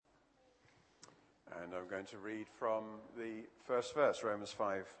And I'm going to read from the first verse, Romans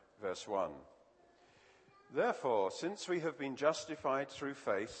 5, verse 1. Therefore, since we have been justified through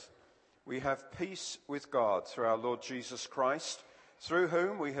faith, we have peace with God through our Lord Jesus Christ, through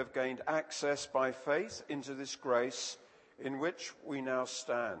whom we have gained access by faith into this grace in which we now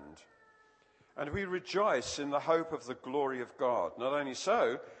stand. And we rejoice in the hope of the glory of God. Not only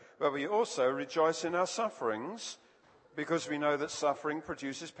so, but we also rejoice in our sufferings, because we know that suffering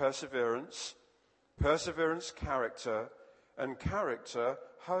produces perseverance, perseverance character, and character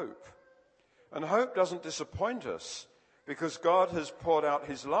hope. And hope doesn't disappoint us, because God has poured out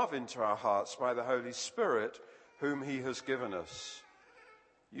his love into our hearts by the Holy Spirit, whom he has given us.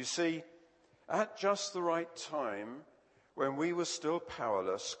 You see, at just the right time, when we were still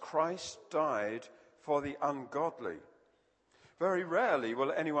powerless, Christ died for the ungodly. Very rarely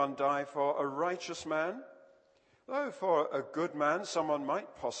will anyone die for a righteous man, though for a good man someone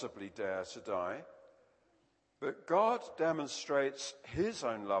might possibly dare to die. But God demonstrates his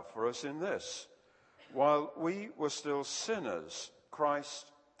own love for us in this: while we were still sinners,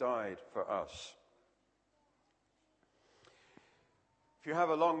 Christ died for us. If you have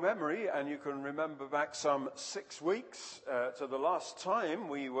a long memory and you can remember back some 6 weeks to the last time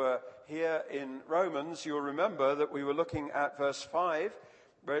we were here in Romans, you'll remember that we were looking at verse 5,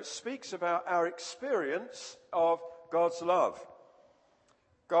 where it speaks about our experience of God's love.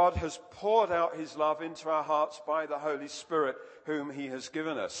 God has poured out his love into our hearts by the Holy Spirit, whom he has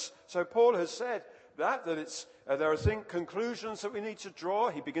given us. So Paul has said that it's there are conclusions that we need to draw.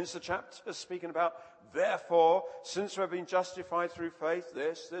 He begins the chapter speaking about, therefore, since we've been justified through faith,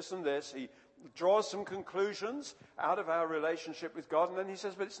 this and this. He draws some conclusions out of our relationship with God, and then he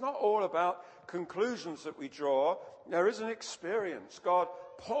says, but it's not all about conclusions that we draw. There is an experience. God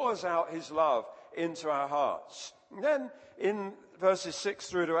pours out his love into our hearts. And then in verses 6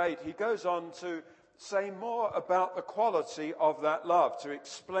 through to 8, he goes on to say more about the quality of that love, to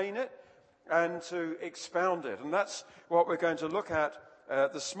explain it and to expound it. And that's what we're going to look at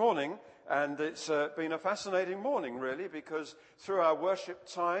this morning. And it's been a fascinating morning, really, because through our worship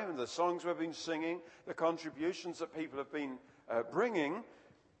time and the songs we've been singing, the contributions that people have been bringing,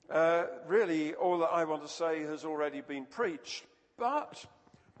 really all that I want to say has already been preached. But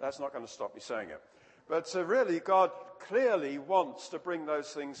that's not going to stop me saying it. But really, God clearly wants to bring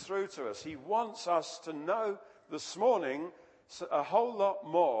those things through to us. He wants us to know this morning a whole lot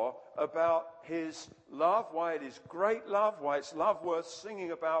more about his love, why it is great love, why it's love worth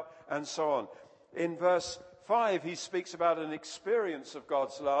singing about, and so on. In verse 5, he speaks about an experience of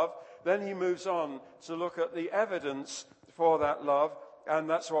God's love. Then he moves on to look at the evidence for that love, and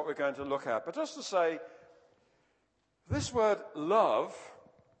that's what we're going to look at. But just to say, this word love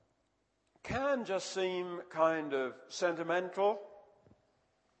can just seem kind of sentimental.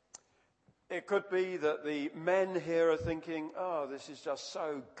 It could be that the men here are thinking, oh, this is just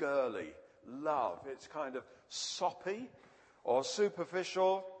so girly. Love. It's kind of soppy or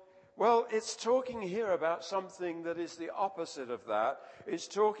superficial. Well, it's talking here about something that is the opposite of that. It's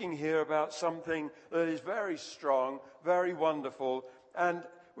talking here about something that is very strong, very wonderful, and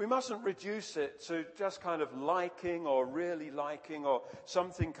we mustn't reduce it to just kind of liking or really liking or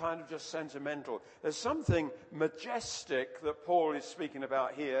something kind of just sentimental. There's something majestic that Paul is speaking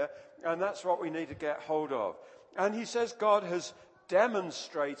about here, and that's what we need to get hold of. And he says God has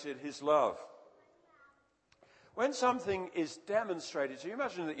demonstrated his love. When something is demonstrated, so you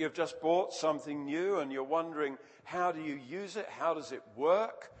imagine that you've just bought something new and you're wondering, how do you use it? How does it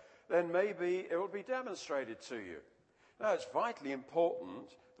work? Then maybe it will be demonstrated to you. Now, it's vitally important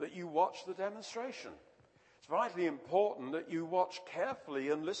that you watch the demonstration. It's vitally important that you watch carefully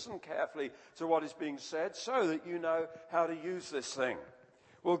and listen carefully to what is being said so that you know how to use this thing.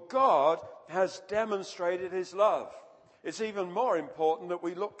 Well, God has demonstrated his love. It's even more important that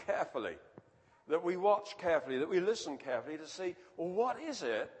we look carefully, that we watch carefully, that we listen carefully to see, well, what is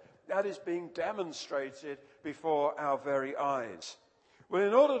it that is being demonstrated before our very eyes? Well,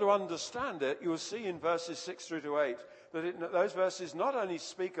 in order to understand it, you'll see in verses 6 through to 8 that those verses not only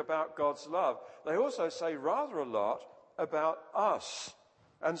speak about God's love, they also say rather a lot about us.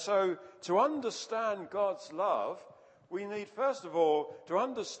 And so to understand God's love, we need first of all to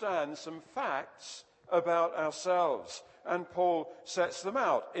understand some facts about ourselves. And Paul sets them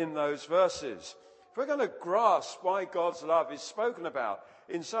out in those verses. If we're going to grasp why God's love is spoken about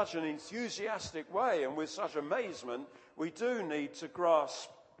in such an enthusiastic way and with such amazement, we do need to grasp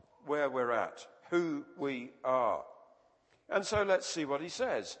where we're at, who we are. And so let's see what he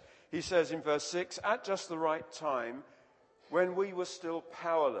says. He says in verse 6, at just the right time, when we were still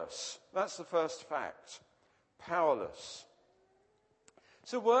powerless. That's the first fact. Powerless.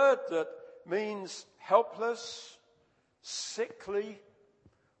 It's a word that means helpless, sickly,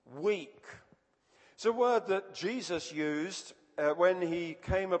 weak. It's a word that Jesus used when he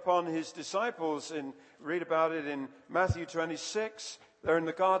came upon his disciples. Read about it in Matthew 26. They're in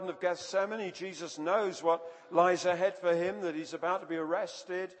the Garden of Gethsemane. Jesus knows what lies ahead for him, that he's about to be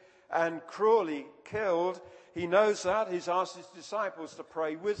arrested and cruelly killed. He knows that. He's asked his disciples to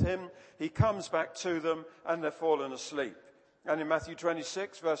pray with him. He comes back to them and they're fallen asleep. And in Matthew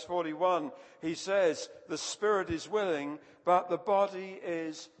 26, verse 41, he says, the spirit is willing, but the body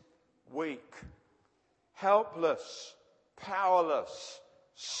is weak, helpless, powerless,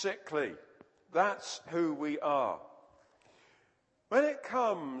 sickly. That's who we are. When it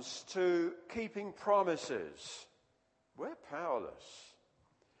comes to keeping promises, we're powerless.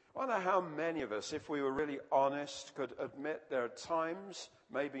 I wonder how many of us, if we were really honest, could admit there are times,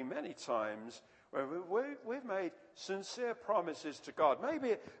 maybe many times, where we've made sincere promises to God.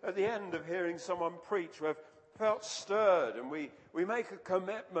 Maybe at the end of hearing someone preach, we've felt stirred and we make a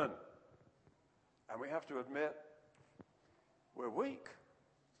commitment. And we have to admit, we're weak.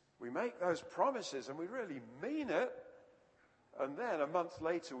 We make those promises and we really mean it. And then a month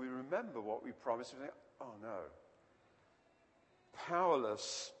later, we remember what we promised. And we think, oh no.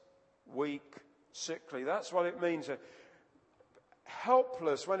 Powerless, weak, sickly. That's what it means.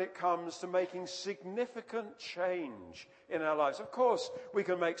 Helpless when it comes to making significant change in our lives. Of course, we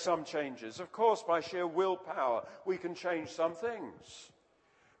can make some changes. Of course, by sheer willpower, we can change some things.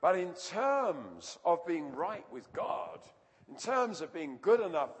 But in terms of being right with God, in terms of being good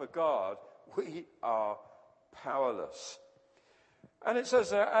enough for God, we are powerless. And it says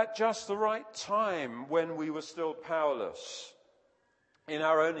there, at just the right time when we were still powerless. In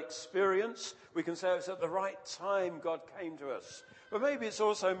our own experience, we can say it's at the right time God came to us. But maybe it's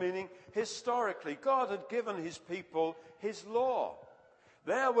also meaning historically, God had given his people his law.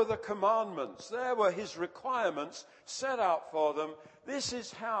 There were the commandments. There were his requirements set out for them. This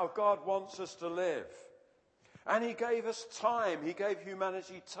is how God wants us to live. And he gave us time. He gave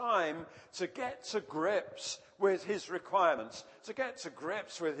humanity time to get to grips with his requirements, to get to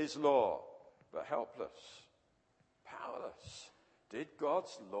grips with his law. But helpless, powerless. Did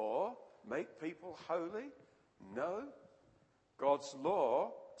God's law make people holy? No. God's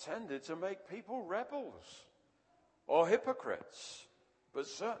law tended to make people rebels or hypocrites, but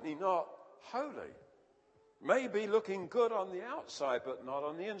certainly not holy. Maybe looking good on the outside, but not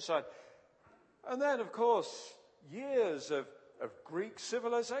on the inside. And then, of course, years of Greek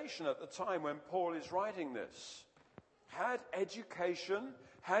civilization at the time when Paul is writing this. Had education,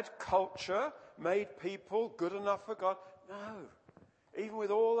 had culture made people good enough for God? No. Even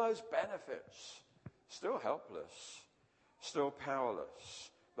with all those benefits, still helpless, still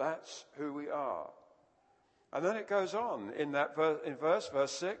powerless. That's who we are. And then it goes on in that verse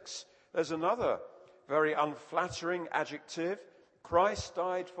 6, there's another very unflattering adjective. Christ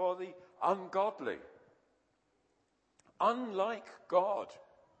died for the ungodly. Unlike God.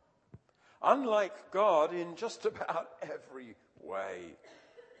 Unlike God in just about every way.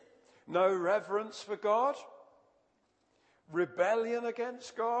 No reverence for God. Rebellion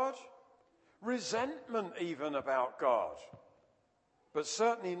against God. Resentment even about God. But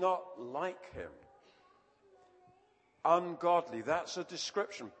certainly not like him. Ungodly, that's a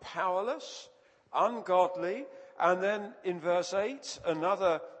description. Powerless, ungodly, and then in verse 8,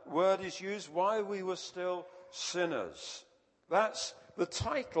 another word is used, why we were still sinners. That's the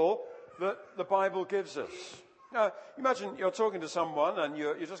title that the Bible gives us. Now, imagine you're talking to someone and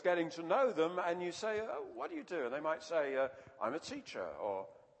you're just getting to know them and you say, oh, what do you do? And they might say, I'm a teacher, or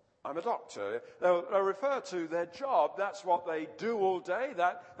I'm a doctor. They'll refer to their job. That's what they do all day.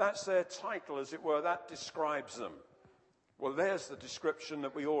 That's their title, as it were. That describes them. Well, there's the description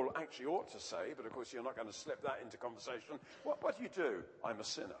that we all actually ought to say, but of course you're not going to slip that into conversation. What do you do? I'm a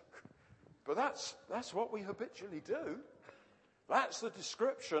sinner. But that's what we habitually do. That's the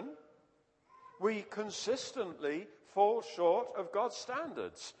description. We consistently fall short of God's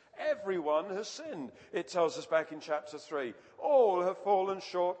standards. Everyone has sinned. It tells us back in chapter 3. All have fallen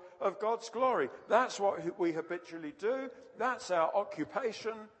short of God's glory. That's what we habitually do. That's our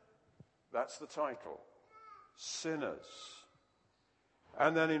occupation. That's the title. Sinners.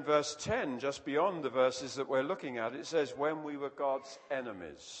 And then in verse 10, just beyond the verses that we're looking at, it says, when we were God's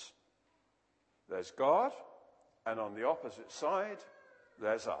enemies. There's God, and on the opposite side,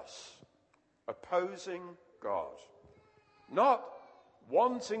 there's us. Opposing God. Not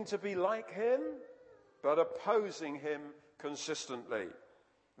wanting to be like him, but opposing him consistently.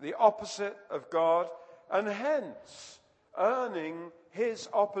 The opposite of God, and hence earning his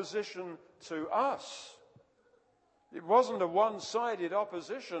opposition to us. It wasn't a one-sided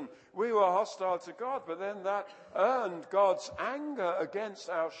opposition. We were hostile to God, but then that earned God's anger against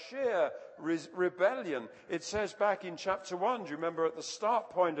our sheer rebellion. It says back in chapter 1, do you remember at the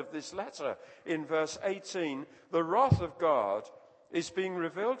start point of this letter, in verse 18, the wrath of God is being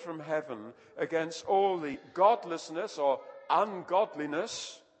revealed from heaven against all the godlessness or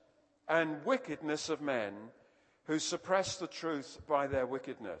ungodliness and wickedness of men who suppress the truth by their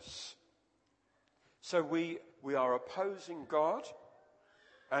wickedness. So we are opposing God,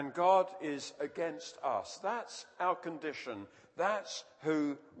 and God is against us. That's our condition. That's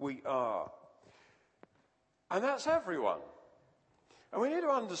who we are. And that's everyone. And we need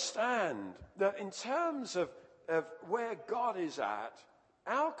to understand that in terms of where God is at,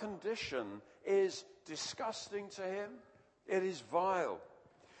 our condition is disgusting to him. It is vile.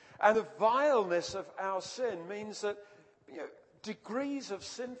 And the vileness of our sin means that degrees of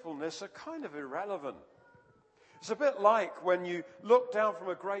sinfulness are kind of irrelevant. It's a bit like when you look down from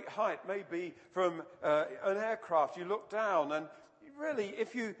a great height, maybe from an aircraft, you look down and really,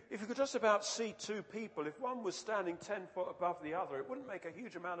 if you could just about see two people, if one was standing 10 foot above the other, it wouldn't make a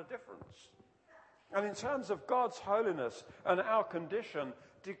huge amount of difference. And in terms of God's holiness and our condition,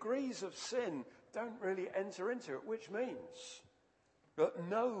 degrees of sin don't really enter into it, which means that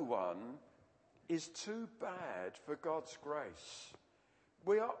no one is too bad for God's grace.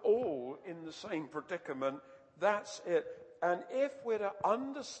 We are all in the same predicament. That's it. And if we're to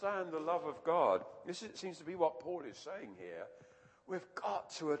understand the love of God, seems to be what Paul is saying here, we've got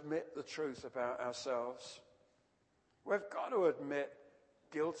to admit the truth about ourselves. We've got to admit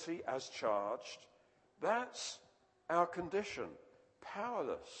guilty as charged. That's our condition.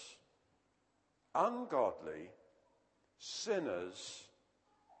 Powerless, ungodly, sinners,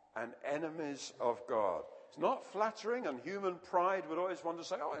 and enemies of God. It's not flattering, and human pride would always want to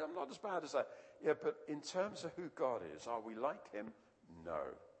say, oh, I'm not as bad as that. Yeah, but in terms of who God is, are we like him? No.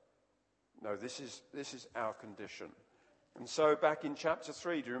 No, this is our condition. And so back in chapter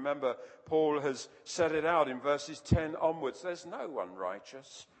 3, do you remember Paul has set it out in verses 10 onwards. There's no one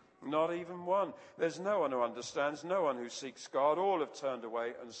righteous, not even one. There's no one who understands, no one who seeks God. All have turned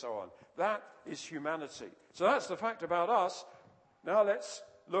away, and so on. That is humanity. So that's the fact about us. Now let's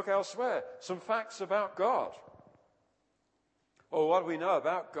look elsewhere. Some facts about God. Well, what we know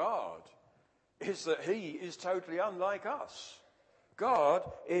about God is that he is totally unlike us. God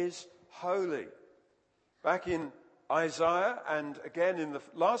is holy. Back in Isaiah, and again in the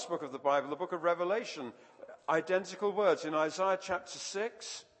last book of the Bible, the book of Revelation, identical words. In Isaiah chapter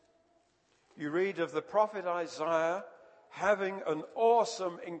 6, you read of the prophet Isaiah having an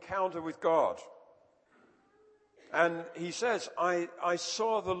awesome encounter with God. And he says, I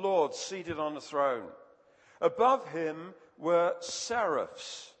saw the Lord seated on a throne. Above him were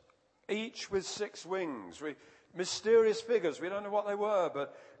seraphs, each with 6 wings. Mysterious figures, we don't know what they were,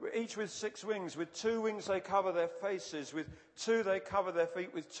 but each with 6 wings. With 2 wings they cover their faces, with 2 they cover their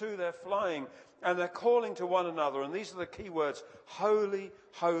feet, with 2 they're flying, and they're calling to one another. And these are the key words: holy,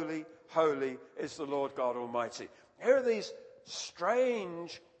 holy, holy is the Lord God Almighty. Here are these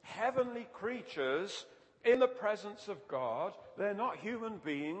strange heavenly creatures in the presence of God. They're not human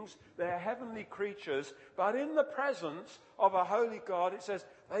beings, they're heavenly creatures, but in the presence of a holy God, it says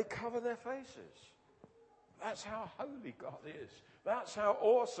they cover their faces. That's how holy God is. That's how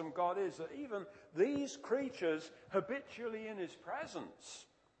awesome God is, that even these creatures habitually in his presence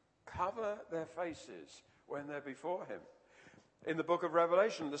cover their faces when they're before him. In the book of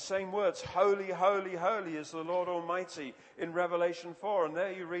Revelation, the same words, holy, holy, holy is the Lord Almighty, in Revelation 4. And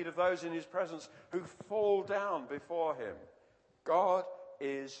there you read of those in his presence who fall down before him. God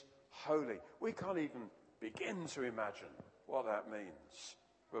is holy. We can't even begin to imagine what that means.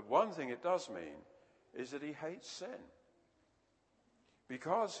 But one thing it does mean is that he hates sin.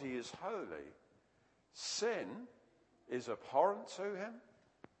 Because he is holy, sin is abhorrent to him.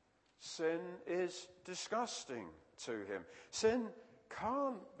 Sin is disgusting to him. Sin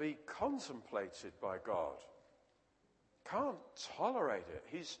can't be contemplated by God. Can't tolerate it.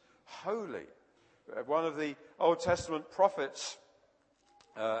 He's holy. One of the Old Testament prophets,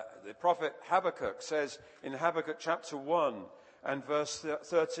 the prophet Habakkuk, says in Habakkuk chapter 1 and verse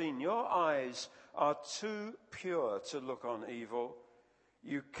 13, your eyes are too pure to look on evil.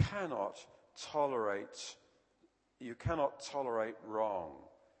 You cannot tolerate wrong.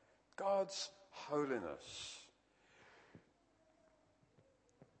 God's holiness.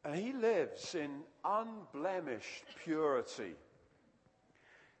 And he lives in unblemished purity.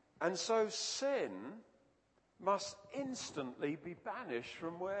 And so sin must instantly be banished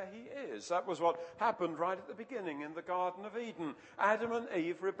from where he is. That was what happened right at the beginning in the Garden of Eden. Adam and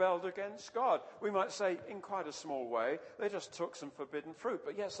Eve rebelled against God. We might say in quite a small way, they just took some forbidden fruit.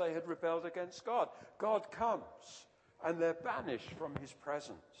 But yes, they had rebelled against God. God comes and they're banished from his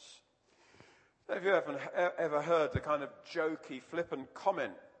presence. Have you ever heard the kind of jokey, flippant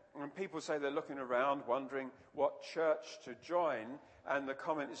comment when people say they're looking around wondering what church to join, and the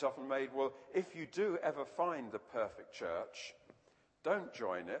comment is often made, well, if you do ever find the perfect church, don't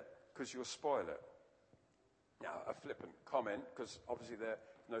join it because you'll spoil it. Now, a flippant comment, because obviously there's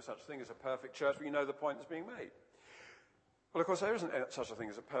no such thing as a perfect church, but you know the point that's being made. Well, of course, there isn't such a thing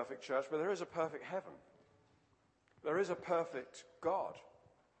as a perfect church, but there is a perfect heaven. There is a perfect God.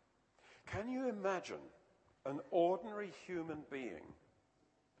 Can you imagine an ordinary human being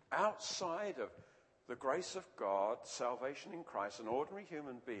outside of the grace of God, salvation in Christ, an ordinary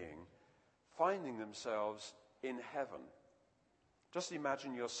human being finding themselves in heaven? Just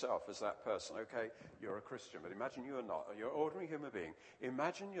imagine yourself as that person. Okay, you're a Christian, but imagine you are not. You're an ordinary human being.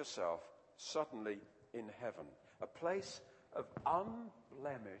 Imagine yourself suddenly in heaven, a place of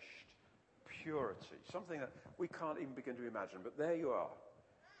unblemished purity, something that we can't even begin to imagine, but there you are.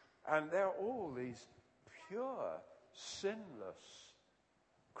 And there are all these pure, sinless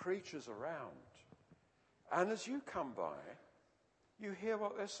creatures around. And as you come by, you hear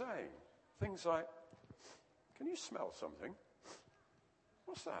what they're saying. Things like, can you smell something?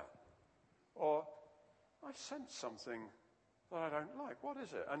 What's that? Or, I sense something that I don't like. What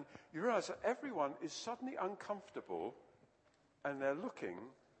is it? And you realize that everyone is suddenly uncomfortable and they're looking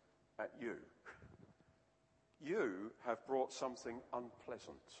at you. You have brought something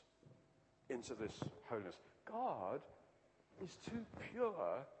unpleasant into this holiness. God is too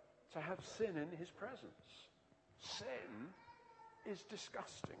pure to have sin in his presence. Sin is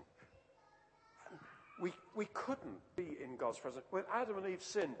disgusting. We couldn't be in God's presence. When Adam and Eve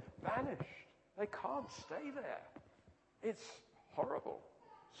sinned, vanished. They can't stay there. It's horrible.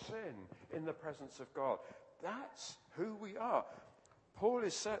 Sin in the presence of God. That's who we are. Paul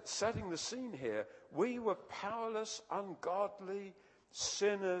is setting the scene here. We were powerless, ungodly,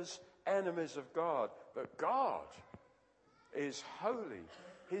 sinners, enemies of God. But God is holy.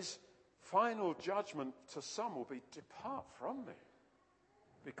 His final judgment to some will be, depart from me,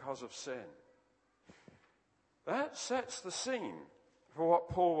 because of sin. That sets the scene for what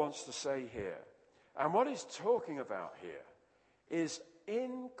Paul wants to say here. And what he's talking about here is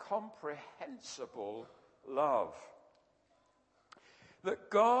incomprehensible love.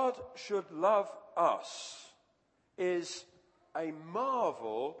 That God should love us is a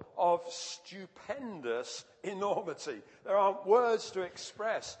marvel of stupendous enormity. There aren't words to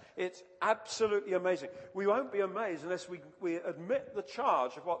express. It's absolutely amazing. We won't be amazed unless we admit the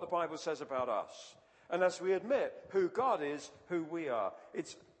charge of what the Bible says about us. Unless we admit who God is, who we are.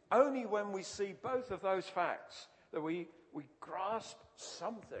 It's only when we see both of those facts that we grasp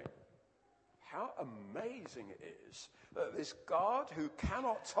something. How amazing it is that this God who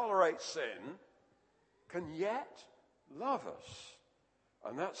cannot tolerate sin can yet love us.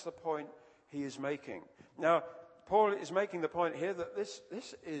 And that's the point he is making. Now, Paul is making the point here that this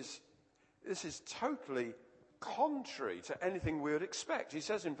is totally contrary to anything we would expect. He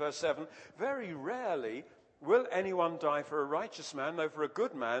says in verse 7, very rarely will anyone die for a righteous man, though for a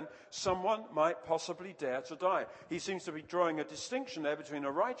good man someone might possibly dare to die. He seems to be drawing a distinction there between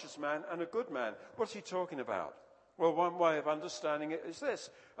a righteous man and a good man. What's he talking about? Well, one way of understanding it is this.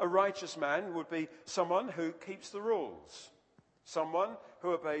 A righteous man would be someone who keeps the rules, someone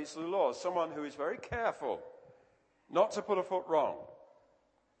who obeys the laws, someone who is very careful not to put a foot wrong.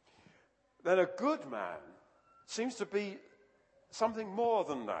 Then a good man seems to be something more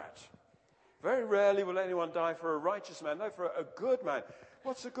than that. Very rarely will anyone die for a righteous man, no, for a good man.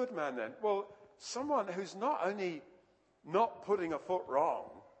 What's a good man then? Well, someone who's not only not putting a foot wrong,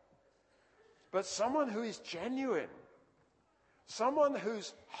 but someone who is genuine. Someone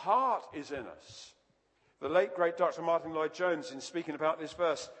whose heart is in us. The late, great Dr. Martin Lloyd-Jones, in speaking about this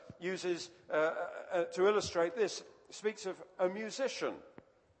verse, uses, to illustrate this, speaks of a musician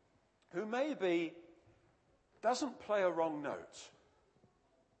who maybe doesn't play a wrong note.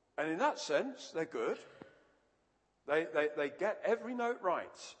 And in that sense, they're good. They get every note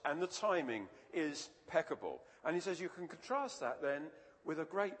right, and the timing is impeccable. And he says you can contrast that then with a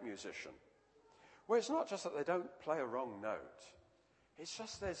great musician, where it's not just that they don't play a wrong note. It's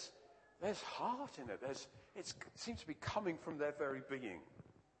just there's heart in it. It seems to be coming from their very being.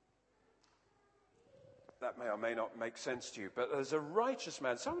 That may or may not make sense to you, but there's a righteous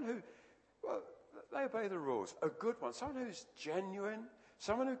man, someone who, well, they obey the rules, a good one, someone who's genuine,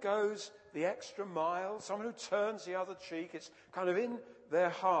 someone who goes the extra mile, someone who turns the other cheek. It's kind of in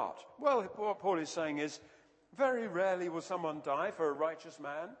their heart. Well, what Paul is saying is, very rarely will someone die for a righteous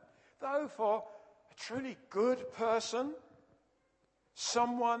man, though for a truly good person,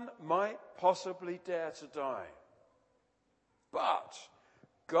 someone might possibly dare to die. But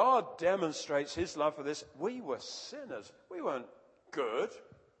God demonstrates his love for this. We were sinners. We weren't good.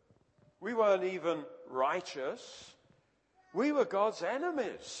 We weren't even righteous. We were God's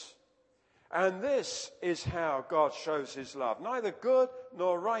enemies. And this is how God shows his love. Neither good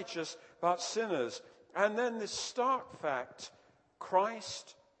nor righteous, but sinners. And then this stark fact,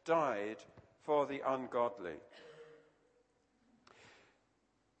 Christ died for the ungodly.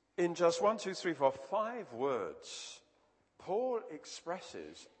 In just 5 words, Paul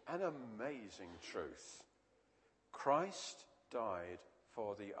expresses an amazing truth. Christ died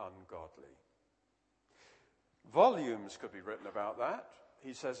for the ungodly. Volumes could be written about that.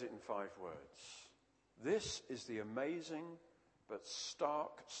 He says it in 5 words. This is the amazing but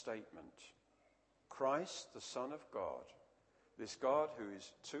stark statement. Christ, the Son of God, this God who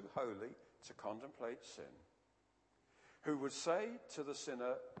is too holy to contemplate sin, who would say to the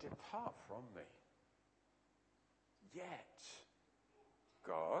sinner, "Depart from me." Yet,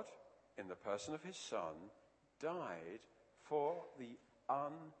 God, in the person of his Son, died for the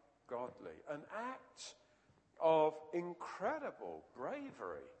ungodly. An act of incredible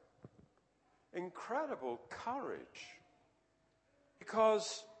bravery, incredible courage.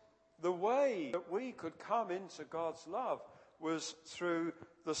 Because the way that we could come into God's love was through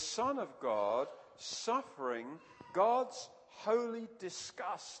the Son of God suffering God's holy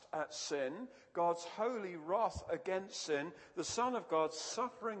disgust at sin, God's holy wrath against sin, the Son of God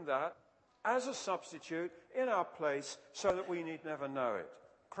suffering that as a substitute in our place so that we need never know it.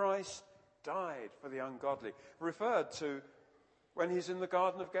 Christ died for the ungodly. Referred to when he's in the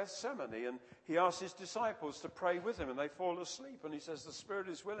Garden of Gethsemane and he asks his disciples to pray with him and they fall asleep and he says the spirit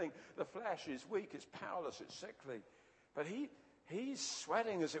is willing, the flesh is weak, it's powerless, it's sickly. But he's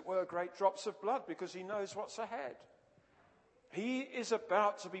sweating, as it were, great drops of blood because he knows what's ahead. He is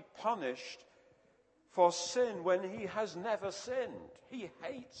about to be punished for sin when he has never sinned. He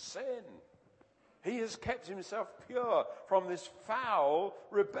hates sin. He has kept himself pure from this foul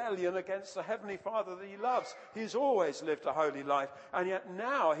rebellion against the Heavenly Father that he loves. He's always lived a holy life, and yet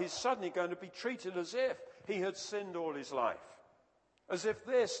now he's suddenly going to be treated as if he had sinned all his life. As if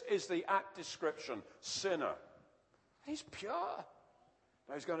this is the apt description, sinner. He's pure.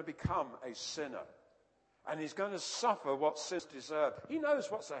 Now he's going to become a sinner. And he's going to suffer what sins deserve. He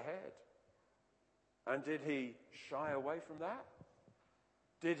knows what's ahead. And did he shy away from that?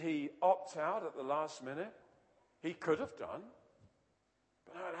 Did he opt out at the last minute? He could have done.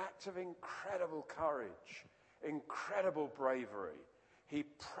 But an act of incredible courage, incredible bravery. He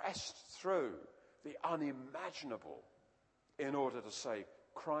pressed through the unimaginable in order to say,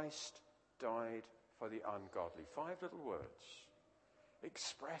 Christ died for the ungodly. 5 little words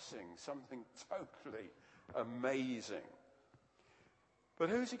expressing something totally amazing. But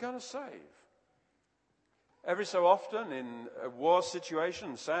who's he going to save? Every so often in a war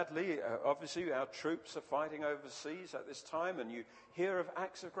situation, sadly, obviously our troops are fighting overseas at this time, and you hear of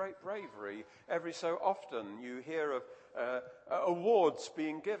acts of great bravery. Every so often you hear of awards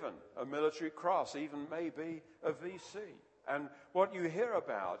being given, a military cross, even maybe a VC. And what you hear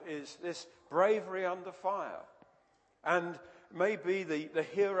about is this bravery under fire. And maybe the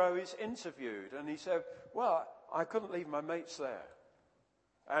hero is interviewed and he said, well, I couldn't leave my mates there.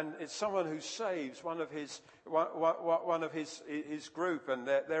 And it's someone who saves one of his group, and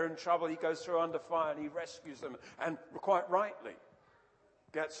they're in trouble. He goes through under fire and he rescues them, and quite rightly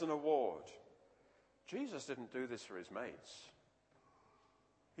gets an award. Jesus didn't do this for his mates.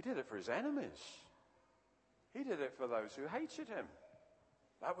 He did it for his enemies. He did it for those who hated him.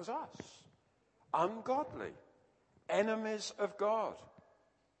 That was us. Ungodly. Enemies of God.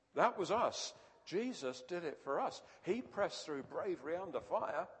 That was us. Jesus did it for us. He pressed through bravery under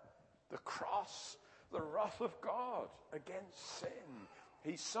fire, the cross, the wrath of God against sin.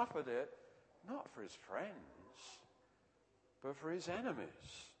 He suffered it not for his friends, but for his enemies.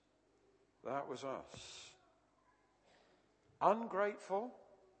 That was us. Ungrateful,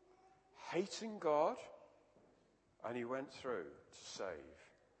 hating God, and he went through to save.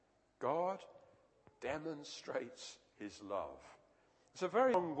 God demonstrates his love. It's a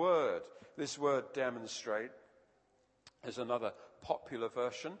very long word, this word demonstrate. There's another popular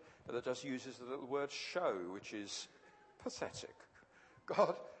version that just uses the little word show, which is pathetic.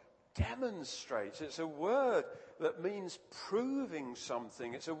 God demonstrates. It's a word that means proving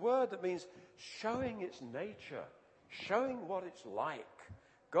something. It's a word that means showing its nature, showing what it's like,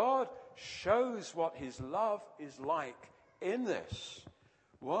 God shows what his love is like in this.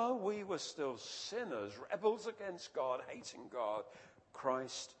 While we were still sinners, rebels against God, hating God,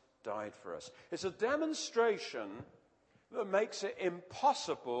 Christ died for us. It's a demonstration that makes it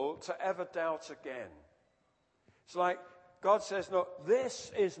impossible to ever doubt again. It's like God says, look,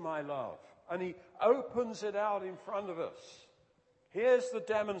 this is my love. And he opens it out in front of us. Here's the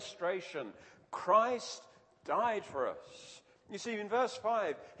demonstration. Christ died for us. You see, in verse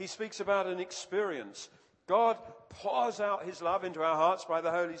 5, he speaks about an experience. God pours out his love into our hearts by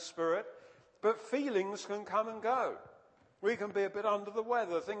the Holy Spirit, but feelings can come and go. We can be a bit under the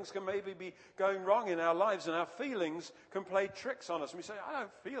weather. Things can maybe be going wrong in our lives, and our feelings can play tricks on us. And we say, I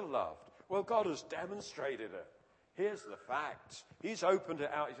don't feel loved. Well, God has demonstrated it. Here's the facts. He's opened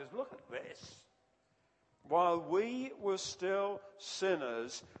it out. He says, look at this. While we were still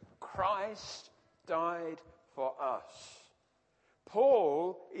sinners, Christ died for us.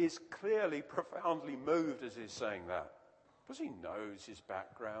 Paul is clearly profoundly moved as he's saying that, because he knows his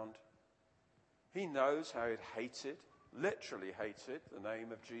background. He knows how he literally hated the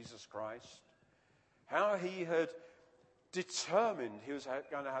name of Jesus Christ, how he had determined he was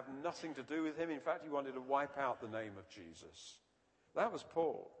going to have nothing to do with him. In fact, he wanted to wipe out the name of Jesus. That was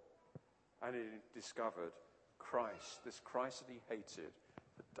Paul. And he discovered Christ, this Christ that he hated,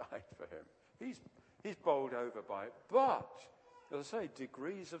 that died for him. He's bowled over by it. But, as I say,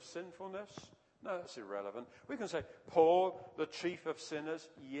 degrees of sinfulness? No, that's irrelevant. We can say, Paul, the chief of sinners,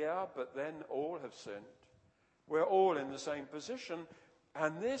 yeah, but then all have sinned. We're all in the same position.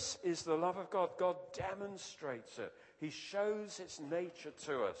 And this is the love of God. God demonstrates it. He shows its nature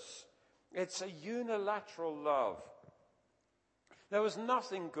to us. It's a unilateral love. There was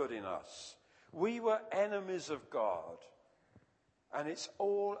nothing good in us. We were enemies of God. And it's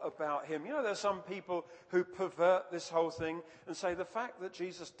all about him. You know, there's some people who pervert this whole thing and say the fact that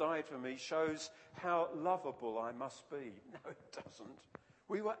Jesus died for me shows how lovable I must be. No, it doesn't.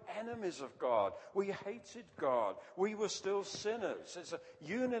 We were enemies of God. We hated God. We were still sinners. It's a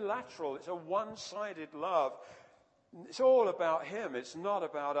unilateral, it's a one-sided love. It's all about him. It's not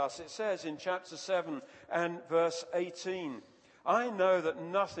about us. It says in chapter 7 and verse 18, I know that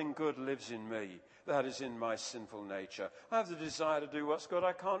nothing good lives in me, that is in my sinful nature. I have the desire to do what's good.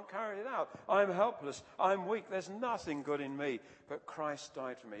 I can't carry it out. I'm helpless. I'm weak. There's nothing good in me. But Christ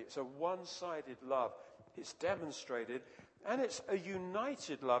died for me. It's a one-sided love. It's demonstrated. And it's a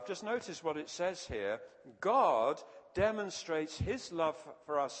united love. Just notice what it says here. God demonstrates his love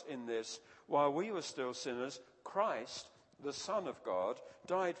for us in this. While we were still sinners, Christ, the Son of God,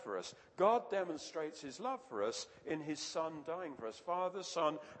 died for us. God demonstrates his love for us in his Son dying for us. Father,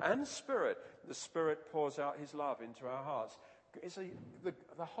 Son, and Spirit. The Spirit pours out his love into our hearts.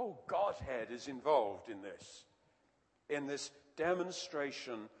 The whole Godhead is involved in this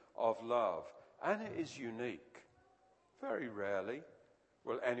demonstration of love. And it is unique. Very rarely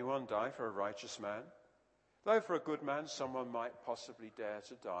will anyone die for a righteous man. Though for a good man, someone might possibly dare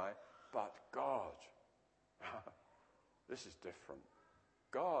to die. But God, this is different.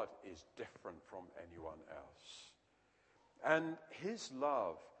 God is different from anyone else. And his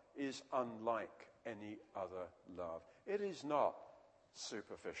love is unlike any other love. It is not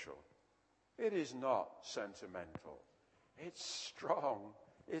superficial. It is not sentimental. It's strong.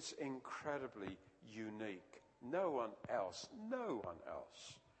 It's incredibly unique. No one else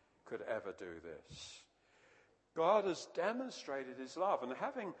could ever do this. God has demonstrated his love, and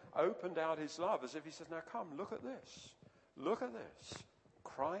having opened out his love as if he says, now come, look at this. Look at this.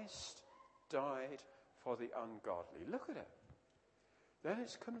 Christ died for the ungodly. Look at it. Then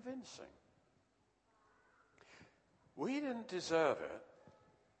it's convincing. We didn't deserve it.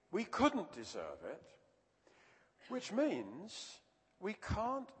 We couldn't deserve it. Which means we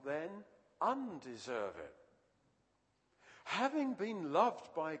can't then undeserve it. Having been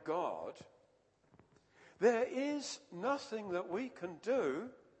loved by God, there is nothing that we can do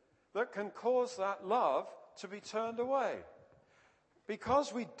that can cause that love to be turned away.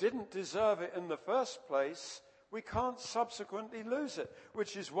 Because we didn't deserve it in the first place, we can't subsequently lose it.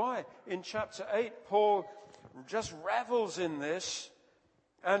 Which is why in chapter 8, Paul just revels in this.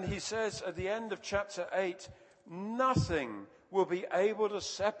 And he says at the end of chapter 8, nothing will be able to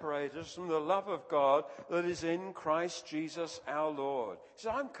separate us from the love of God that is in Christ Jesus our Lord. He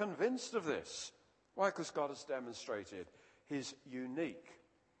says, I'm convinced of this. Why? Because God has demonstrated his unique,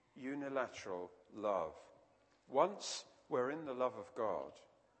 unilateral love. Once we're in the love of God,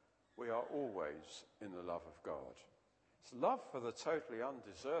 we are always in the love of God. It's love for the totally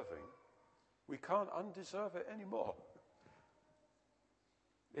undeserving. We can't undeserve it anymore.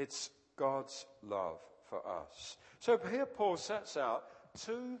 It's God's love for us. So here Paul sets out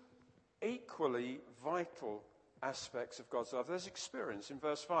two equally vital aspects of God's love. There's experience in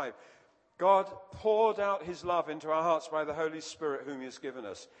verse 5. God poured out his love into our hearts by the Holy Spirit whom he has given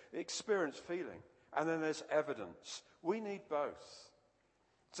us. Experience, feeling. And then there's evidence. We need both.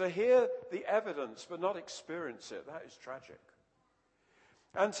 To hear the evidence but not experience it, that is tragic.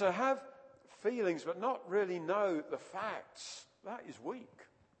 And to have feelings but not really know the facts, that is weak.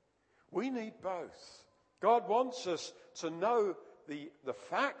 We need both. God wants us to know the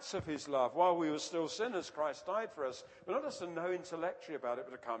facts of his love. While we were still sinners, Christ died for us. But not just to know intellectually about it,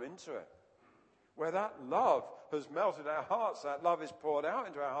 but to come into it. Where that love has melted our hearts, that love is poured out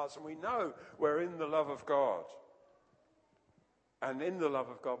into our hearts, and we know we're in the love of God. And in the love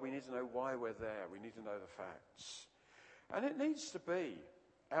of God, we need to know why we're there. We need to know the facts. And it needs to be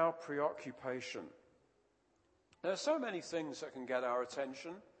our preoccupation. There are so many things that can get our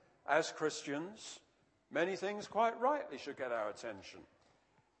attention as Christians. Many things, quite rightly, should get our attention.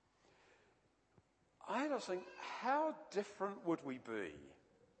 I just think, how different would we be?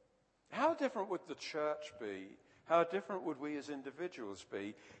 How different would the church be? How different would we as individuals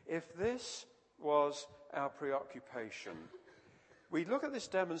be if this was our preoccupation? We look at this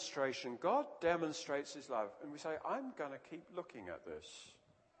demonstration. God demonstrates his love. And we say, I'm going to keep looking at this.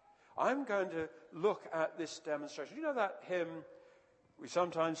 I'm going to look at this demonstration. You know that hymn we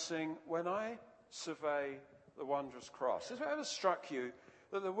sometimes sing, When I Survey the Wondrous Cross? Has it ever struck you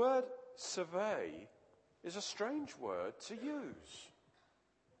that the word survey is a strange word to use?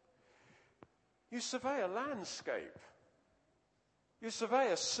 You survey a landscape. You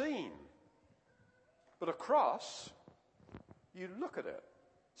survey a scene. But a cross, you look at it.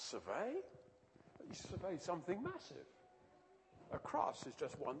 Survey? You survey something massive. A cross is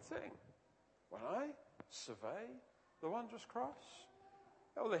just one thing. When I survey the wondrous cross.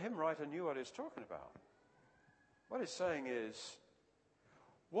 Oh, the hymn writer knew what he was talking about. What he's saying is,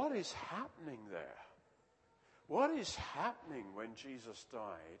 what is happening there? What is happening when Jesus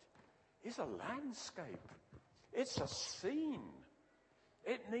died is a landscape. It's a scene.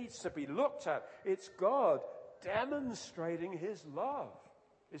 It needs to be looked at. It's God demonstrating his love.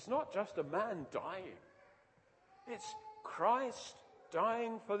 It's not just a man dying. It's Christ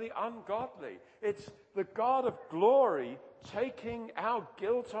dying for the ungodly. It's the God of glory taking our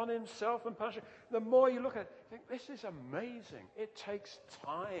guilt on himself and punishing. The more you look at it, you think, this is amazing. It takes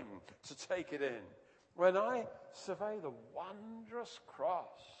time to take it in. When I survey the wondrous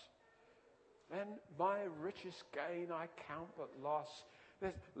cross, then my richest gain I count but loss.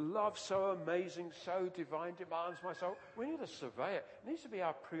 There's love so amazing, so divine, demands my soul. We need to survey it. It needs to be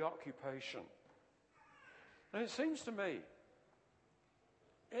our preoccupation. And it seems to me,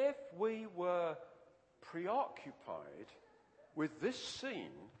 if we were preoccupied with this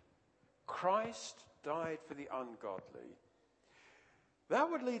scene, Christ died for the ungodly, that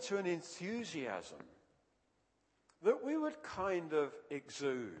would lead to an enthusiasm that we would kind of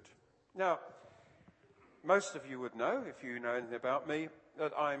exude. Now, most of you would know, if you know anything about me,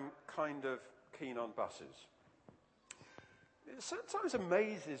 that I'm kind of keen on buses. It sometimes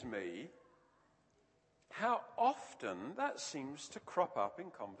amazes me how often that seems to crop up in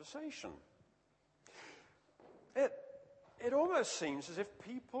conversation. It almost seems as if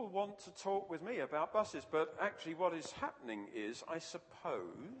people want to talk with me about buses, but actually what is happening is, I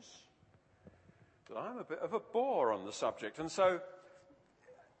suppose, that I'm a bit of a bore on the subject, and so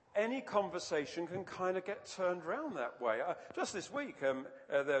any conversation can kind of get turned around that way. Just this week, there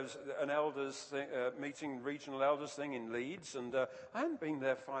was an elders meeting, regional elders thing in Leeds, and I hadn't been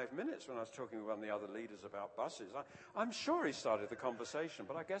there 5 minutes when I was talking with one of the other leaders about buses. I'm sure he started the conversation,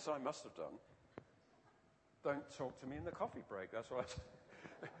 but I guess I must have done. Don't talk to me in the coffee break, that's what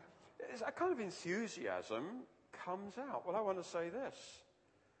that kind of enthusiasm comes out. Well, I want to say this.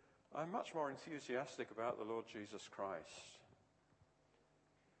 I'm much more enthusiastic about the Lord Jesus Christ.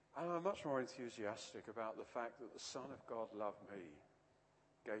 And I'm much more enthusiastic about the fact that the Son of God loved me,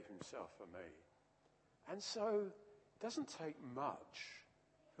 gave himself for me. And so it doesn't take much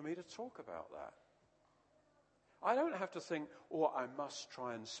for me to talk about that. I don't have to think, I must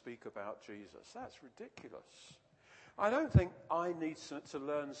try and speak about Jesus. That's ridiculous. I don't think I need to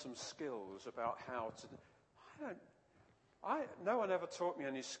learn some skills about how to... No one ever taught me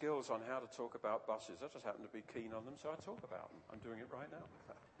any skills on how to talk about buses. I just happen to be keen on them, so I talk about them. I'm doing it right now.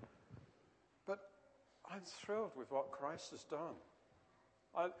 But I'm thrilled with what Christ has done.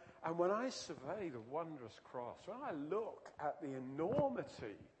 And when I survey the wondrous cross, when I look at the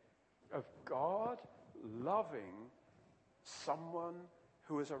enormity of God loving someone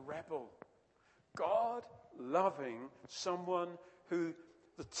who is a rebel, God loving someone who,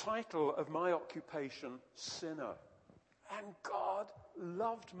 the title of my occupation, sinner. and God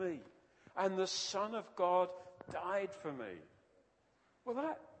loved me, and the Son of God died for me. Well,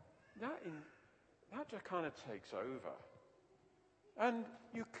 that just kind of takes over. And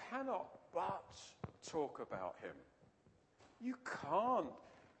you cannot but talk about him. You can't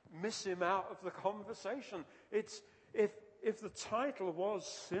miss him out of the conversation. It's if the title was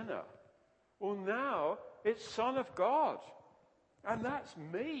Sinner, well, now it's Son of God. And that's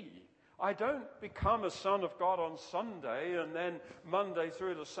me. I don't become a son of God on Sunday and then Monday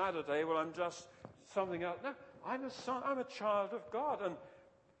through to Saturday, well, I'm just something else. No, I'm a son, I'm a child of God. And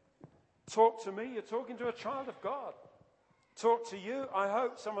talk to me, you're talking to a child of God. Talk to you, I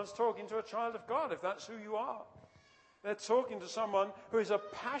hope someone's talking to a child of God, if that's who you are. They're talking to someone who is a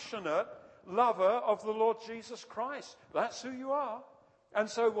passionate lover of the Lord Jesus Christ. That's who you are. And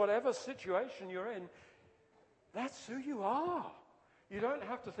so whatever situation you're in, that's who you are. You don't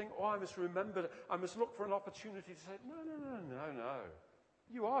have to think, oh, I must remember, I must look for an opportunity to say, no.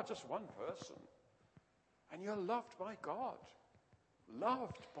 You are just one person. And you're loved by God.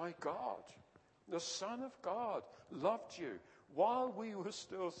 Loved by God. The Son of God loved you. While we were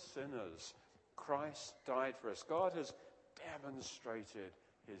still sinners, Christ died for us. God has demonstrated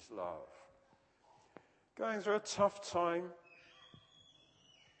his love. Going through a tough time,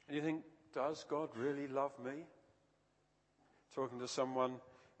 and you think, does God really love me? Talking to someone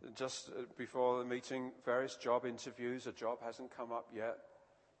just before the meeting, various job interviews, a job hasn't come up yet.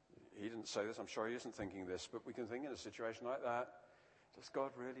 He didn't say this, I'm sure he isn't thinking this, but we can think in a situation like that, does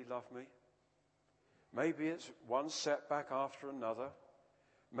God really love me? Maybe it's one setback after another.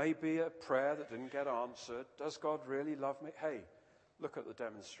 Maybe a prayer that didn't get answered. Does God really love me? Hey, look at the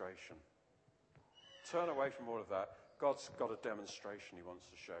demonstration. Turn away from all of that. God's got a demonstration he wants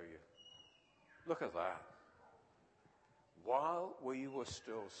to show you. Look at that. While we were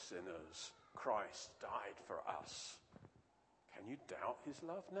still sinners, Christ died for us. Can you doubt his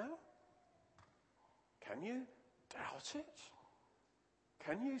love now? Can you doubt it?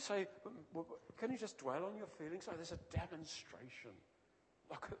 Can you say, can you just dwell on your feelings? Oh, there's a demonstration.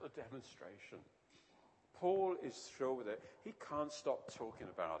 Look at the demonstration. Paul is thrilled with it. He can't stop talking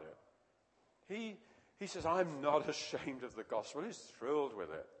about it. He says, I'm not ashamed of the gospel. He's thrilled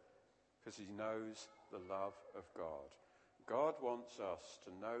with it because he knows the love of God. God wants us to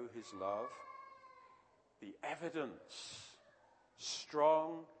know his love, the evidence,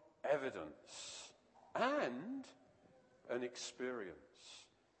 strong evidence, and an experience.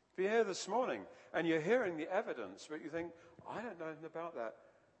 If you're here this morning and you're hearing the evidence, but you think, I don't know anything about that,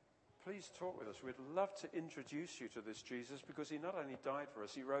 please talk with us. We'd love to introduce you to this Jesus because he not only died for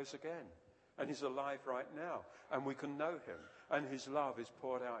us, he rose again. And he's alive right now. And we can know him. And his love is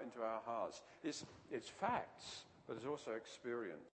poured out into our hearts. It's facts, but it's also experience.